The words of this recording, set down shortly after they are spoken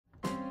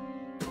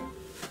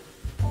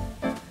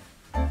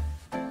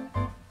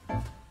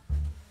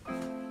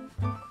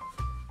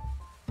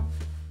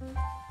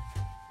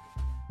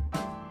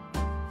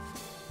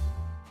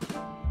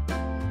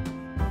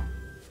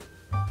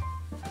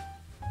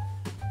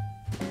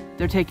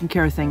they're taking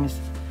care of things.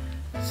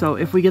 So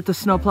if we get the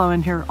snowplow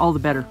in here, all the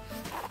better.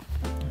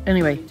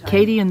 Anyway,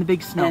 Katie and the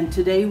big snow. And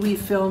today we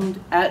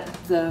filmed at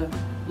the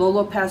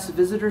Lolo Pass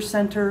Visitor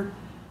Center.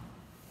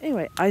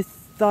 Anyway, I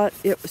thought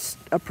it was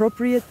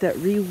appropriate that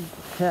we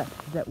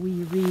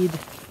read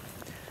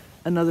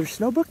another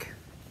snow book.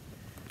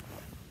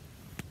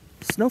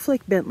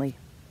 Snowflake Bentley.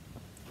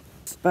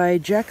 It's by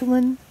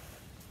Jacqueline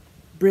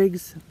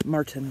Briggs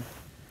Martin,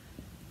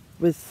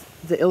 with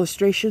the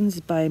illustrations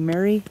by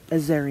Mary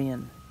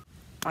Azarian.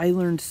 I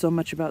learned so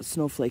much about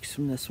snowflakes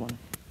from this one.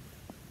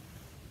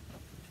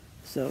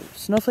 So,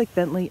 Snowflake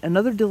Bentley,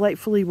 another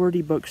delightfully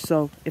wordy book,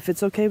 so if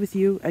it's okay with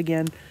you,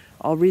 again,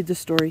 I'll read the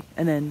story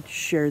and then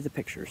share the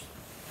pictures.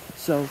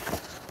 So,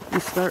 we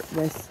start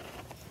with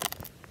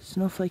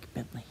Snowflake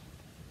Bentley.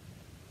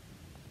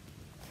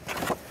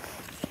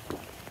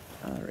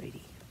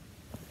 Alrighty.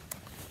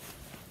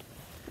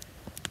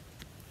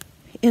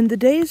 In the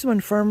days when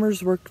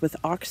farmers worked with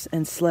ox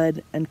and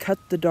sled and cut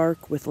the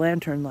dark with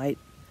lantern light,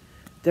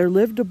 there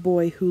lived a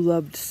boy who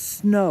loved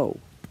snow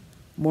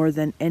more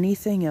than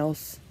anything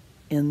else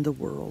in the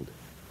world.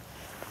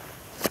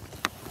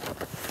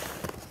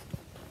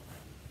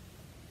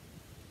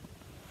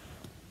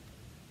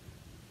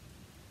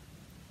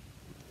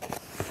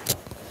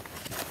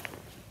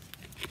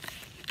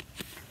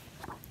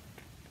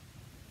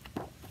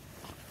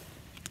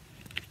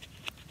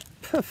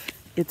 Poof,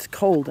 it's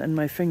cold and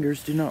my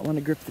fingers do not want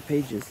to grip the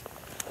pages.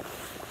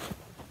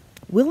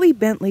 Willie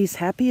Bentley's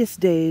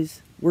happiest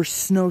days were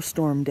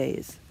snowstorm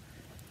days.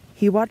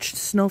 He watched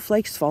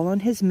snowflakes fall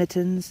on his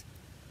mittens,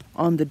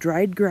 on the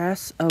dried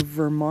grass of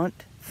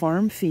Vermont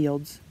farm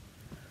fields,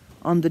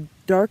 on the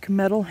dark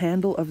metal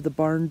handle of the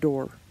barn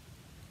door.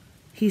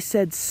 He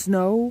said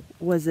snow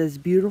was as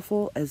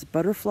beautiful as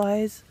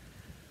butterflies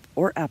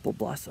or apple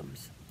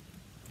blossoms.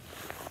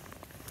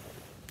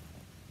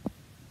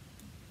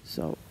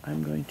 So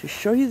I'm going to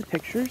show you the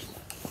pictures,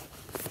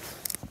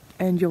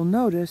 and you'll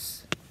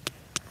notice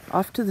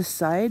off to the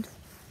side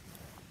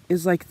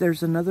is like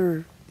there's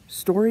another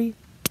story,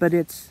 but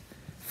it's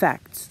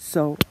facts.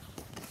 So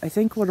I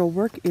think what'll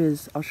work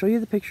is I'll show you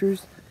the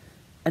pictures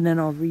and then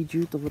I'll read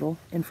you the little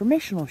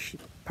informational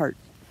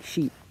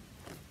sheet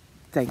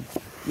thing.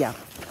 Yeah.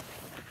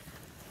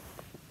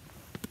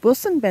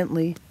 Wilson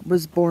Bentley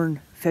was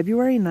born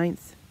February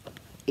 9th,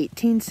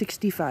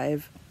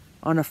 1865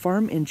 on a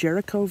farm in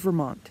Jericho,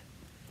 Vermont,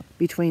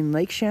 between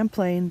Lake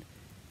Champlain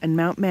and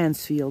Mount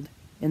Mansfield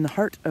in the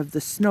heart of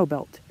the snow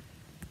belt,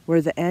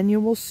 where the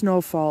annual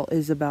snowfall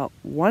is about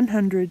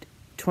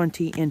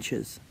 120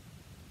 inches.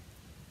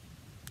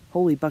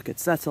 Holy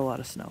buckets, that's a lot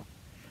of snow.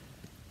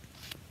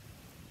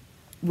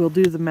 We'll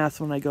do the math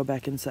when I go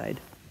back inside.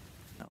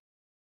 No.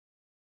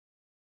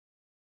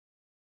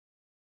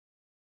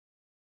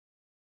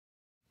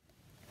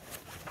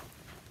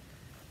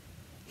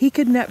 He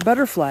could net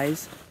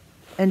butterflies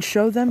and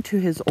show them to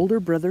his older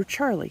brother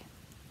Charlie.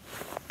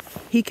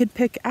 He could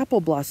pick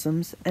apple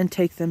blossoms and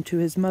take them to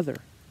his mother.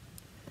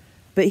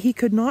 But he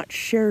could not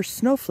share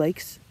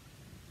snowflakes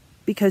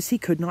because he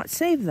could not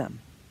save them.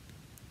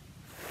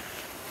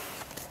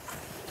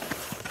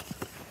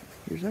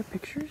 Here's our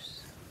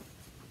pictures.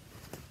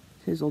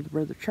 His older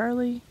brother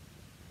Charlie,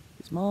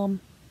 his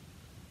mom,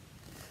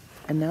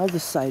 and now the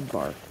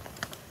sidebar.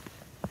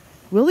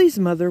 Willie's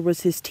mother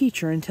was his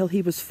teacher until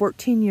he was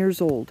 14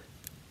 years old.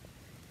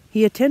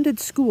 He attended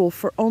school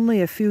for only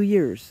a few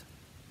years.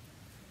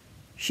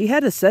 She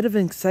had a set of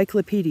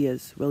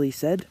encyclopedias, Willie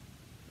said.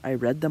 I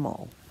read them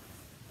all.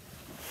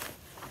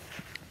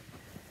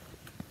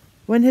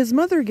 When his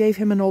mother gave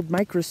him an old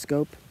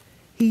microscope,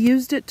 he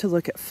used it to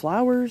look at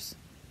flowers,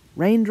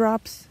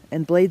 raindrops,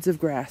 and blades of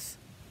grass.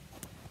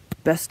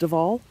 Best of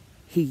all,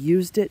 he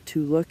used it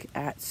to look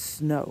at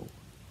snow.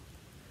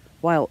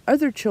 While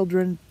other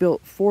children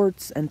built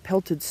forts and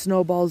pelted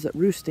snowballs at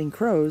roosting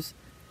crows,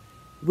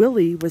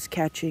 Willie was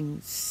catching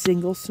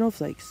single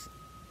snowflakes.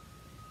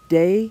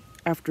 Day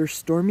after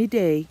stormy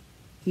day,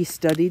 he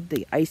studied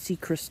the icy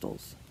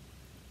crystals.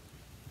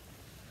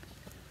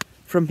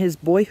 From his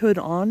boyhood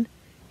on,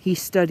 he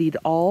studied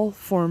all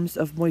forms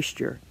of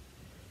moisture.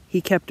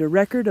 He kept a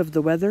record of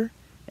the weather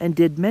and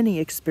did many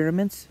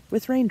experiments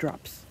with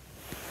raindrops.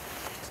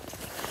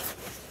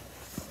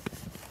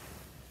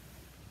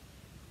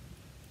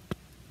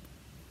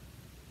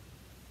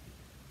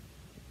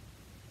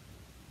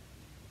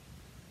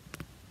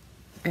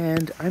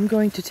 And I'm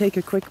going to take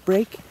a quick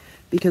break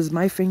because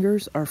my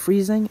fingers are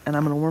freezing and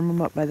I'm going to warm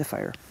them up by the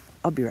fire.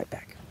 I'll be right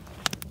back.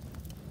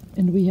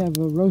 And we have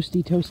a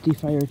roasty toasty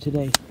fire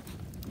today.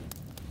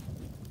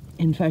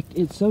 In fact,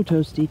 it's so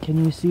toasty,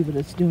 can you see what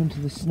it's doing to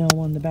the snow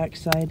on the back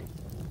side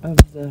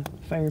of the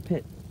fire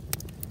pit?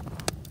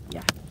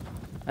 Yeah,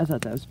 I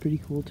thought that was pretty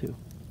cool too.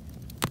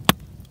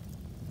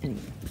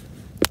 Anyway,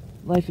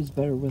 life is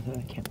better with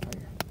a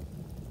campfire.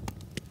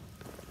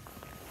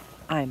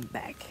 I'm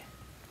back.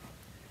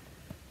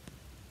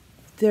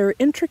 Their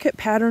intricate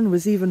pattern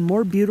was even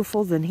more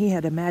beautiful than he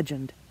had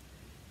imagined.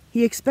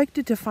 He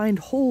expected to find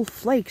whole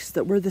flakes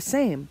that were the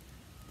same,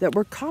 that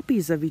were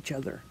copies of each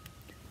other,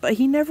 but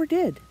he never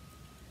did.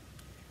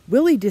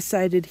 Willie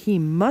decided he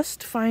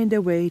must find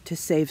a way to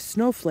save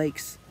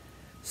snowflakes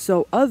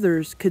so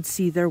others could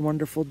see their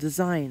wonderful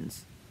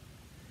designs.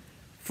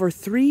 For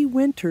 3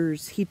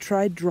 winters, he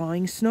tried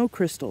drawing snow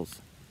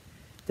crystals.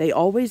 They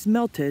always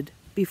melted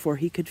before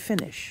he could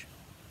finish.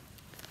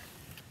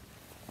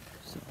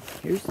 So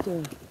here's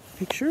the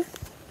picture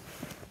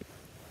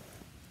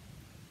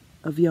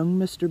of young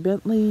Mr.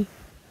 Bentley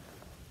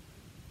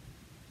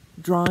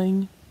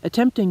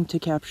attempting to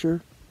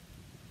capture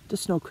the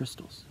snow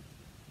crystals.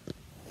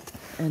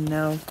 And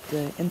now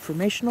the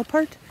informational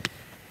part.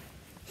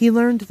 He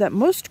learned that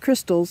most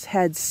crystals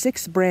had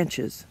 6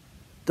 branches,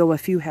 though a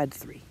few had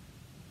 3.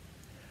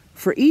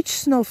 For each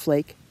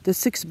snowflake, the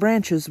 6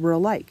 branches were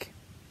alike.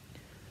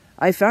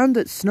 I found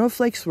that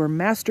snowflakes were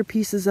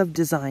masterpieces of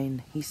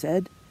design, he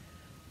said.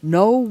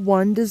 No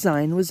one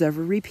design was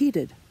ever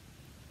repeated.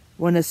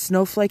 When a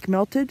snowflake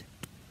melted,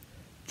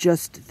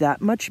 just that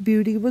much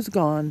beauty was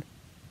gone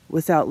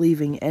without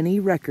leaving any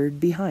record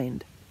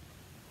behind.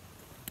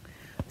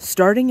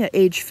 Starting at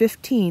age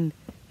 15,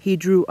 he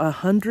drew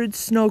 100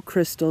 snow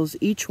crystals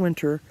each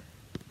winter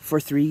for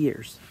 3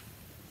 years.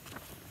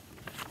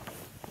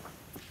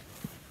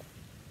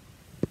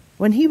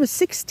 When he was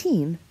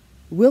 16,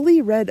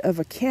 Willie read of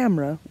a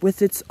camera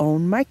with its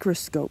own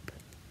microscope.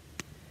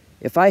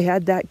 If I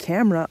had that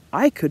camera,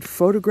 I could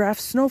photograph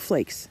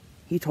snowflakes,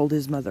 he told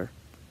his mother.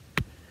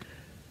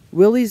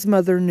 Willie's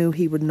mother knew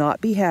he would not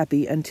be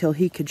happy until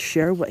he could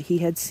share what he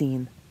had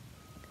seen.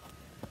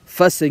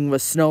 Fussing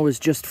with snow is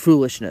just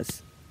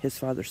foolishness, his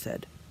father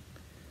said.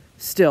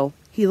 Still,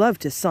 he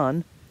loved his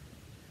son.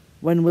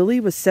 When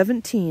Willie was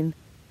 17,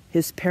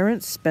 his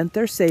parents spent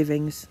their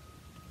savings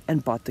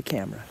and bought the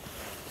camera.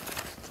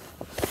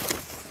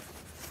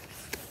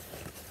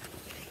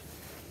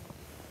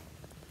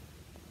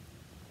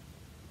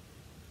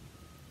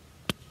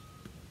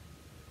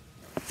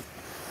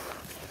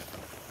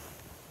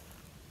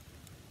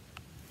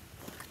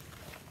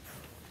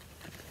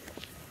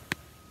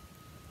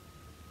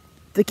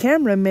 The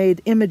camera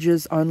made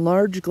images on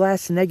large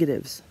glass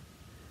negatives.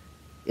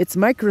 Its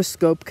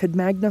microscope could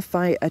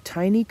magnify a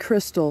tiny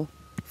crystal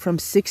from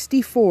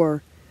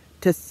 64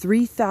 to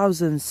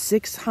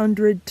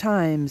 3,600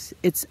 times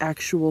its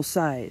actual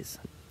size.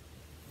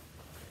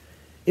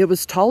 It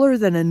was taller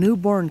than a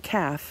newborn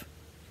calf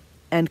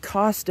and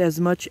cost as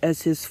much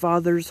as his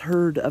father's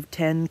herd of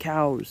 10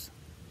 cows.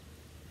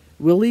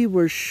 Willie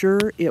was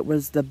sure it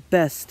was the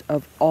best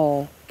of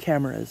all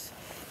cameras.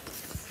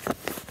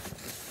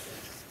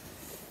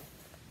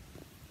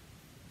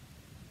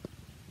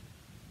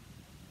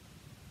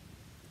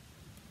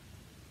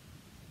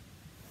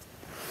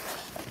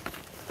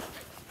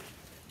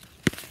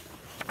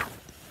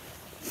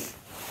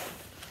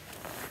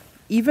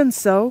 Even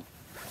so,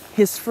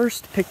 his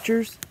first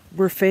pictures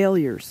were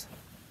failures,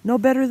 no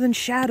better than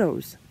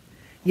shadows,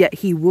 yet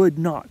he would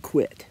not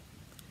quit.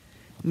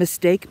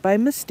 Mistake by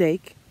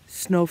mistake,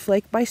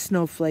 snowflake by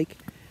snowflake,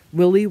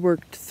 Willie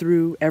worked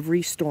through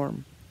every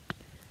storm.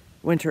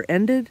 Winter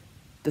ended,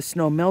 the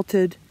snow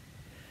melted,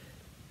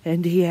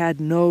 and he had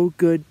no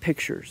good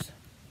pictures.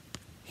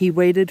 He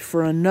waited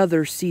for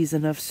another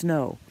season of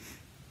snow.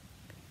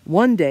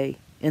 One day,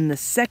 in the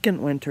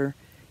second winter,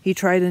 he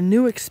tried a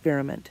new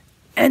experiment.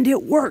 And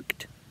it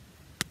worked!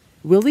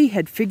 Willie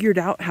had figured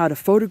out how to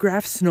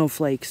photograph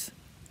snowflakes.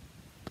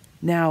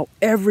 Now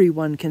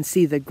everyone can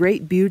see the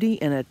great beauty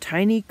in a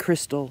tiny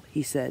crystal,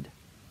 he said.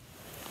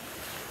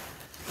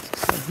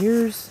 So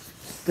here's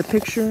the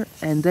picture,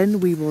 and then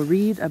we will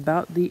read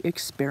about the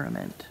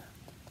experiment.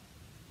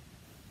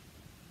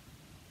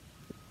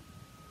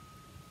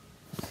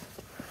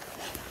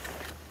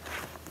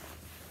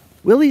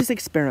 Willie's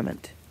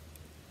experiment.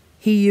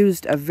 He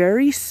used a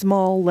very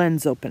small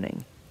lens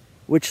opening,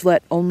 which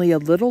let only a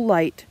little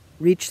light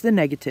reach the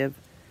negative,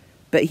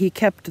 but he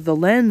kept the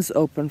lens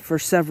open for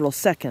several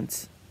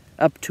seconds,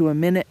 up to a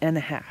minute and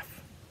a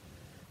half.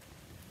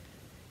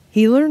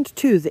 He learned,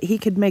 too, that he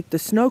could make the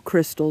snow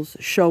crystals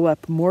show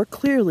up more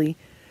clearly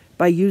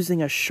by using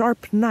a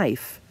sharp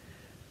knife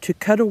to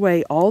cut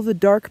away all the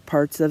dark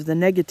parts of the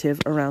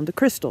negative around the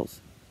crystals.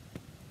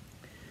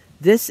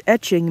 This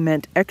etching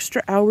meant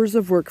extra hours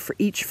of work for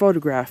each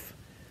photograph,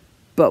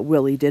 but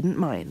Willie didn't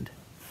mind.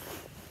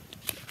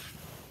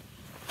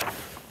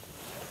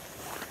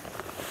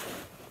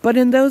 But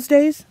in those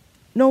days,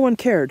 no one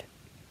cared.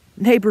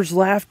 Neighbors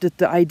laughed at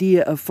the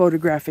idea of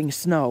photographing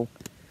snow.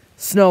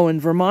 Snow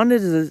in Vermont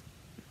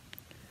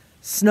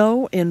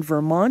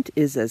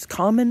is as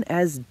common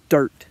as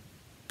dirt,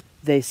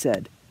 they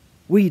said.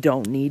 We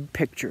don't need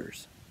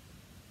pictures.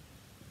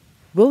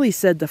 Willie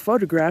said the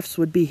photographs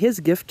would be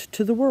his gift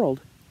to the world.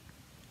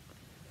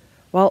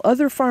 While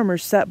other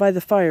farmers sat by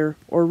the fire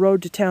or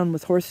rode to town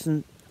with horse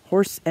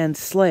and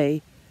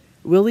sleigh,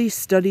 Willie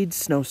studied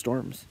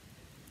snowstorms.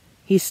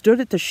 He stood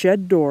at the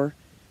shed door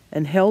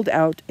and held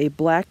out a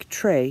black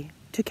tray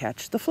to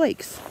catch the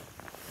flakes.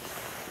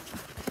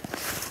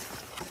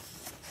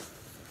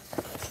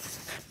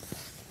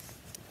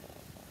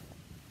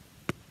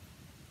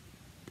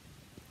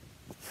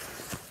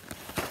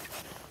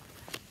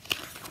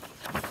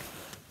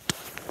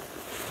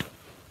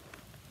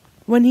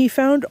 When he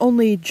found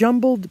only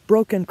jumbled,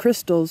 broken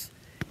crystals,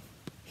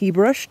 he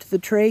brushed the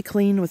tray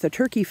clean with a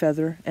turkey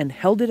feather and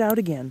held it out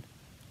again.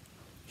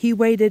 He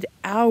waited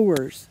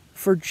hours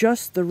for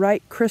just the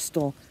right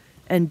crystal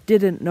and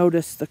didn't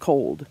notice the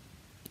cold.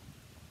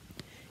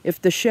 If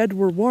the shed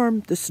were warm,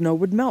 the snow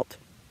would melt.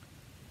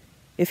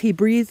 If he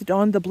breathed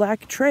on the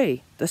black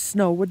tray, the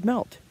snow would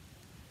melt.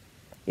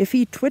 If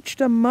he twitched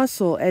a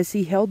muscle as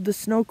he held the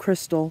snow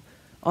crystal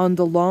on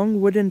the long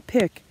wooden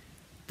pick,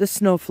 the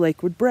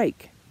snowflake would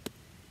break.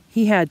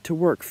 He had to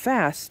work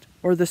fast,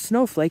 or the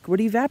snowflake would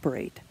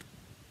evaporate.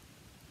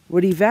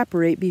 Would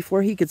evaporate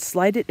before he could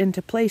slide it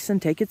into place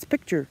and take its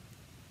picture.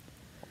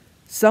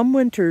 Some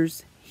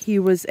winters he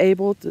was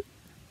able to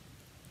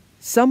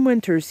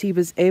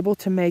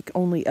make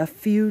only a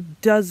few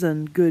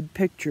dozen good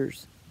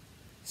pictures.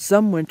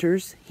 Some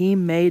winters he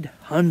made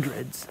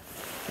hundreds.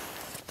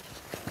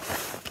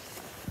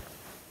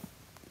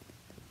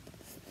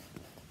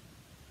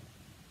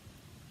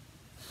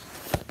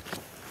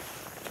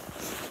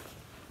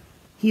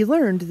 He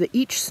learned that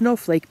each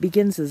snowflake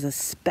begins as a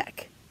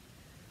speck,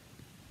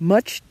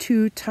 much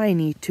too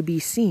tiny to be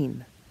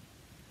seen.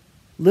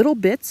 Little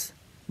bits,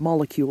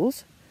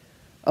 molecules,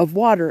 of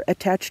water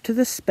attached to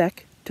the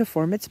speck to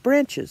form its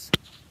branches.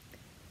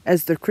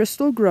 As the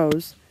crystal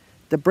grows,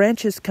 the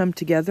branches come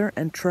together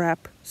and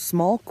trap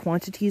small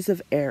quantities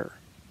of air.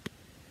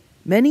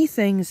 Many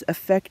things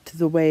affect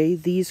the way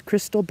these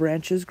crystal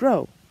branches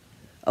grow.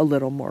 A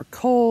little more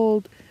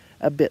cold,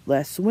 a bit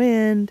less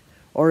wind,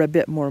 or a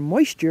bit more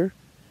moisture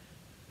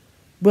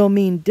will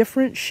mean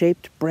different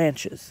shaped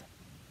branches.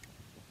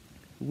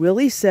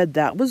 Willie said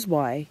that was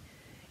why,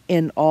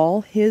 in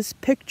all his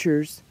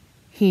pictures,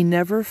 he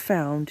never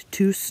found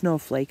two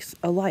snowflakes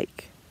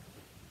alike.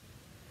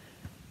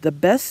 The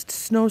best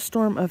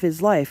snowstorm of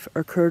his life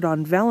occurred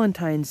on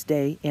Valentine's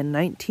Day in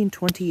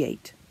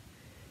 1928.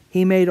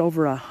 He made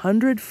over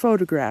 100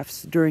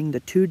 photographs during the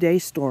 2-day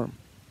storm.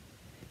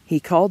 He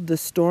called the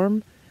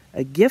storm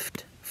a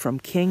gift from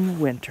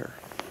King Winter.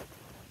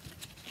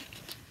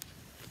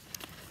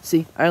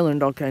 See, I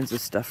learned all kinds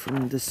of stuff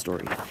from this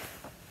story.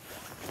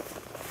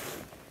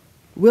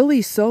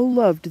 Willie so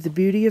loved the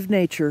beauty of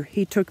nature,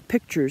 he took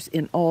pictures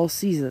in all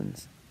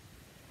seasons.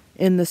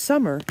 In the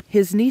summer,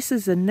 his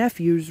nieces and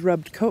nephews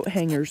rubbed coat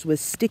hangers with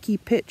sticky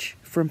pitch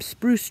from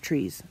spruce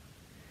trees.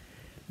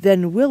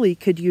 Then Willie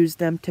could use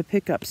them to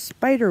pick up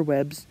spider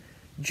webs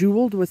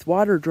jeweled with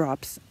water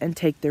drops and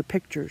take their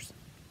pictures.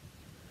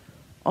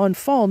 On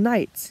fall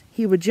nights,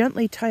 he would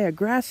gently tie a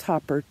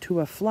grasshopper to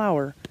a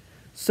flower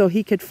so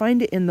he could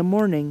find it in the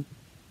morning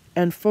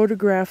and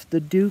photograph the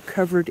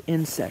dew-covered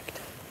insect.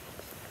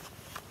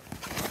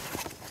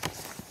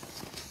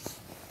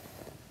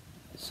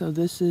 So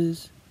this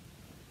is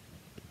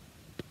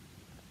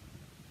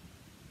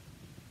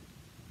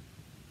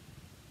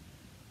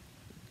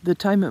the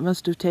time it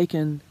must have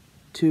taken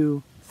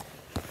to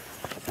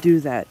do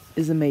that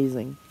is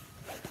amazing.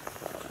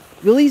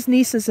 Willie's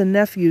nieces and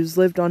nephews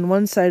lived on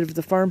one side of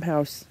the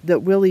farmhouse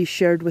that Willie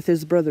shared with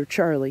his brother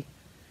Charlie.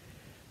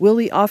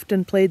 Willie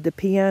often played the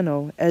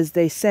piano as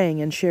they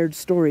sang and shared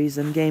stories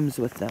and games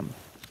with them.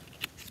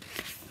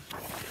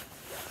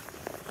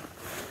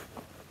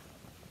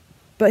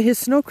 But his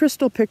snow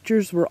crystal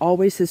pictures were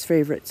always his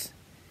favorites.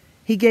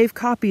 He gave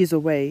copies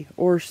away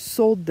or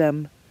sold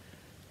them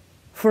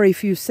for a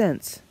few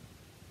cents.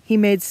 He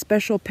made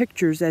special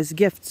pictures as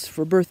gifts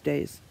for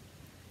birthdays.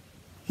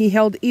 He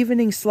held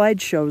evening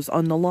slideshows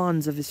on the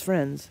lawns of his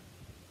friends.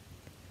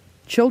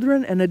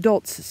 Children and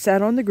adults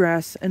sat on the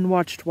grass and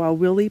watched while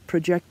Willie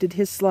projected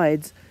his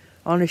slides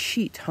on a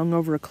sheet hung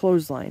over a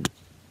clothesline.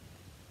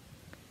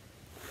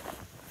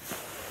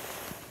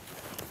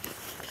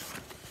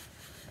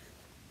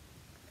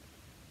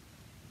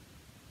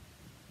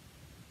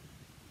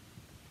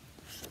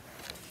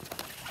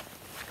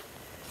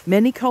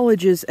 Many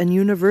colleges and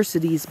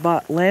universities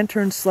bought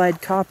lantern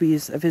slide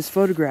copies of his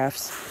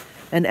photographs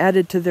and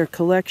added to their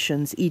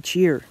collections each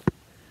year.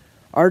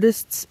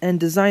 Artists and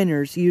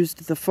designers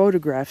used the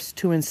photographs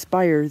to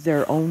inspire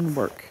their own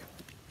work.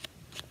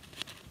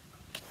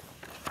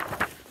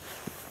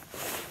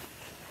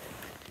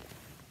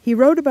 He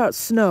wrote about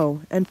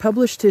snow and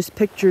published his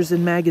pictures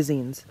in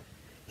magazines.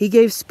 He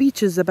gave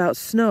speeches about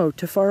snow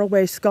to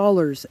faraway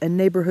scholars and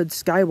neighborhood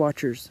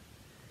skywatchers.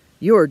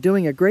 "You are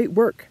doing a great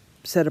work,"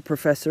 said a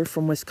professor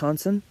from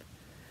Wisconsin.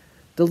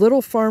 The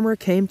little farmer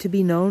came to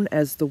be known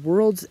as the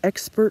world's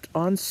expert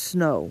on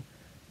snow,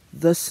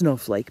 the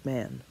Snowflake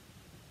Man.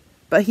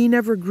 But he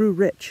never grew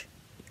rich.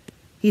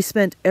 He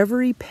spent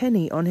every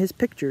penny on his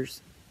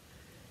pictures.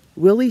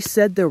 Willie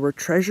said there were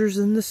treasures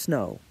in the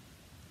snow.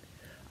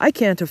 "I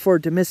can't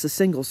afford to miss a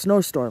single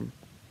snowstorm,"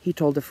 he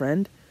told a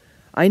friend.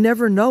 "I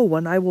never know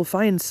when I will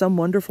find some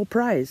wonderful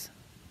prize."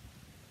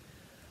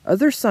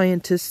 Other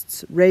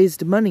scientists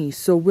raised money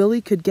so Willie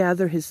could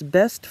gather his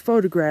best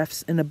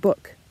photographs in a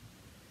book.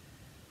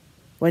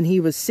 When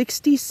he was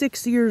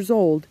 66 years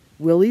old,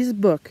 Willie's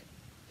book,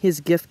 His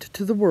Gift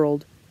to the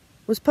World,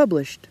 was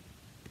published.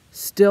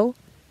 Still,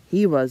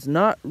 he was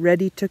not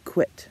ready to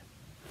quit.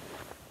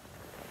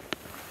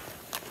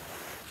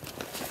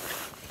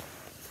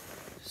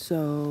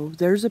 So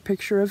there's a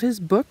picture of his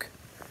book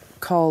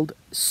called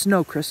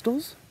Snow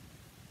Crystals.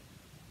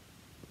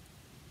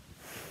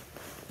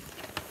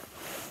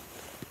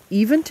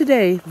 Even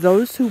today,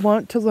 those who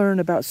want to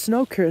learn about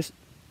snow crystals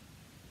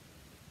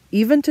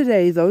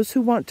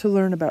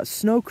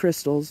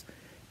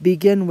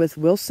begin with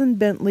Wilson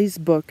Bentley's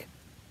book,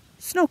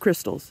 Snow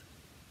Crystals.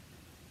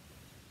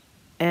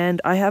 And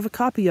I have a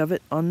copy of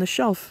it on the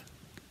shelf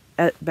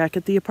back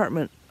at the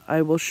apartment.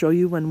 I will show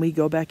you when we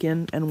go back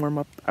in and warm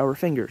up our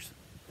fingers.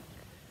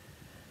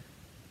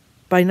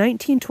 By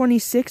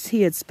 1926,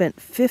 he had spent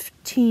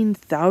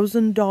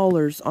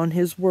 $15,000 on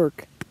his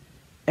work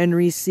and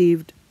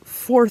received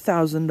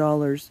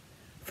 $4,000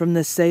 from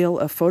the sale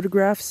of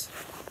photographs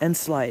and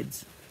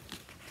slides.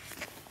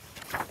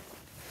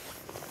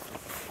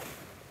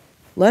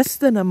 Less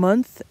than a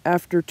month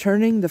after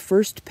turning the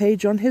first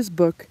page on his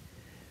book,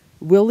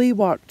 Willie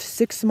walked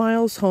 6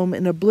 miles home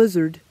in a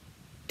blizzard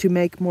to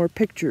make more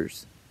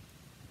pictures.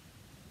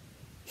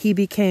 He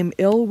became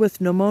ill with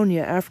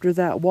pneumonia after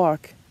that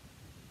walk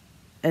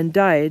and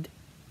died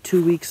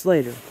 2 weeks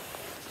later.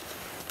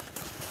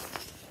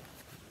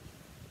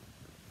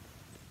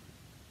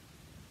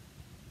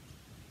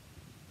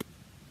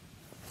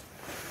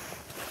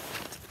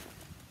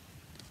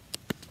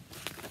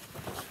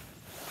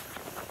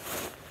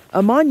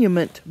 A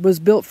monument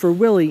was built for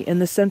Willie in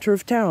the center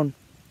of town.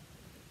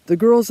 The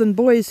girls and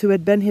boys who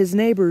had been his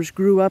neighbors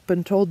grew up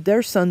and told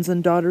their sons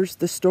and daughters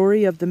the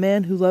story of the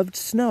man who loved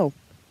snow.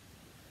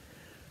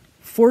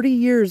 40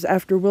 years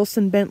after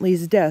Wilson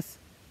Bentley's death,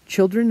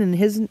 children in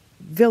his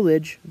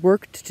village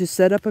worked to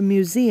set up a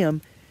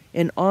museum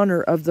in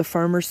honor of the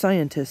farmer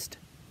scientist.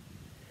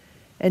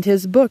 And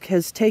his book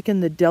has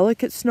taken the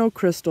delicate snow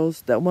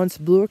crystals that once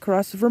blew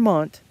across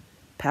Vermont,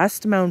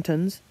 past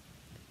mountains,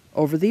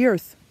 over the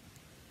earth.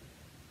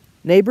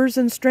 Neighbors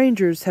and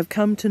strangers have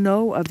come to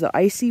know of the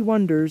icy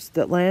wonders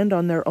that land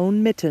on their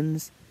own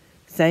mittens,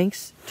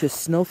 thanks to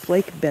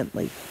Snowflake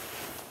Bentley.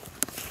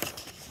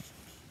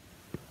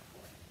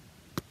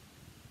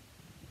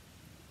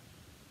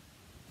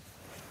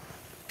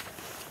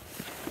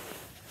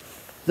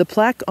 The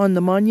plaque on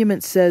the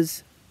monument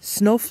says,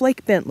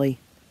 Snowflake Bentley,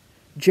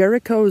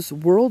 Jericho's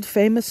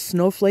world-famous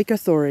snowflake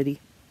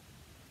authority.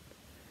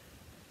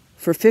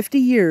 For 50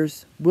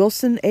 years,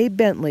 Wilson A.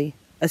 Bentley,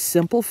 a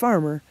simple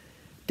farmer,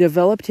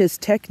 developed his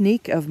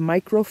technique of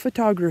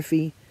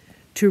microphotography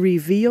to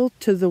reveal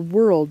to the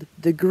world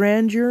the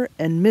grandeur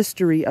and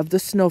mystery of the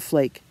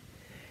snowflake,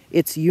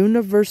 its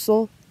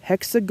universal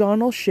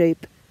hexagonal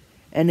shape,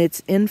 and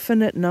its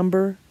infinite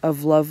number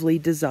of lovely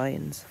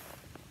designs.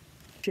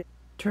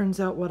 Turns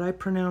out what I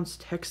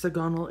pronounced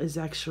hexagonal is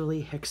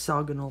actually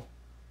hexagonal.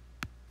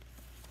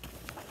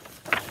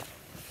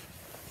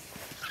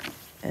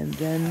 And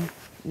then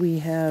we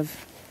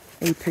have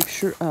a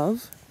picture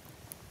of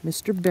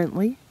Mr.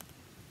 Bentley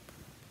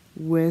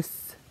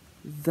with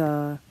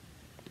the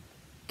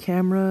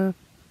camera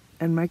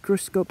and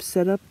microscope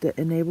setup that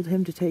enabled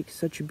him to take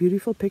such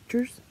beautiful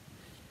pictures.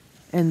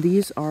 And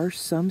these are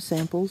some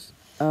samples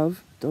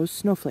of those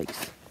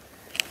snowflakes.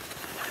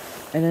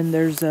 And then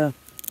there's a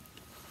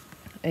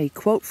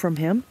quote from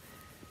him.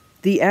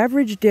 The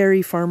average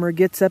dairy farmer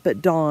gets up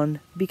at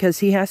dawn because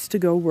he has to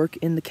go work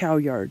in the cow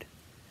yard.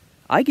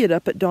 I get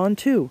up at dawn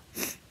too,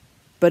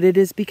 but it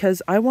is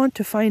because I want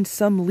to find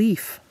some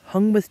leaf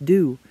hung with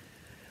dew,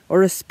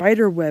 or a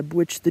spider web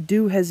which the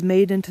dew has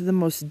made into the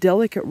most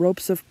delicate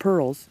ropes of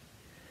pearls.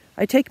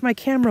 I take my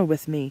camera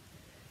with me,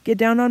 get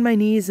down on my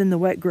knees in the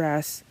wet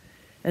grass,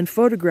 and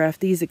photograph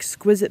these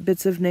exquisite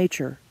bits of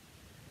nature.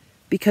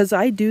 Because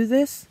I do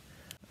this,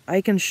 I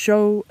can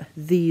show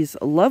these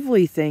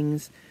lovely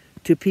things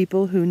to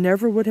people who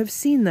never would have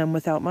seen them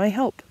without my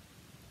help.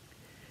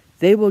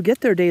 They will get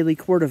their daily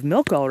quart of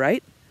milk all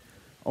right.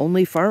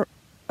 Only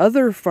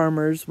other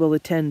farmers will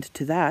attend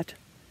to that.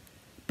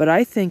 But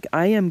I think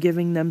I am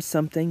giving them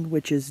something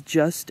which is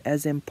just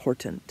as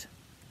important.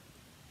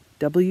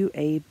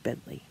 W.A.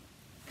 Bentley.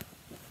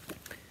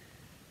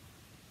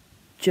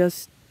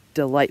 Just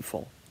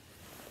delightful.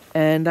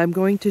 And I'm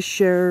going to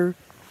share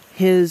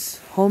his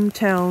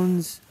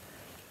hometown's.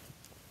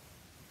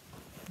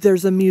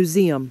 There's a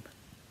museum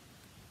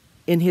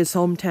in his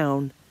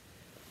hometown,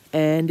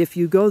 and if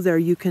you go there,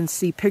 you can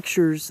see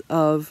pictures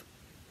of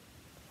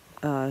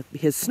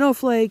his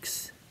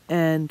snowflakes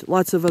and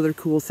lots of other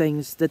cool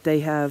things that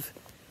they have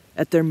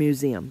at their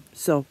museum.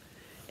 So,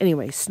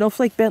 anyway,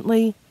 Snowflake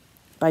Bentley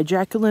by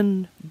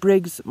Jacqueline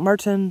Briggs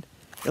Martin,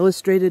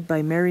 illustrated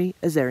by Mary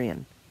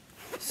Azarian.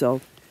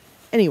 So,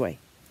 anyway,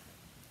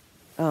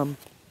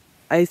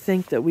 I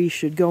think that we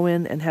should go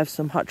in and have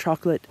some hot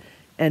chocolate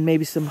and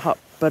maybe some hot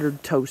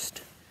buttered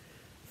toast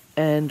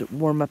and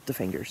warm up the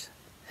fingers.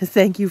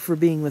 Thank you for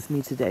being with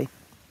me today.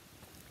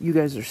 You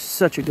guys are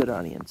such a good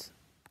audience.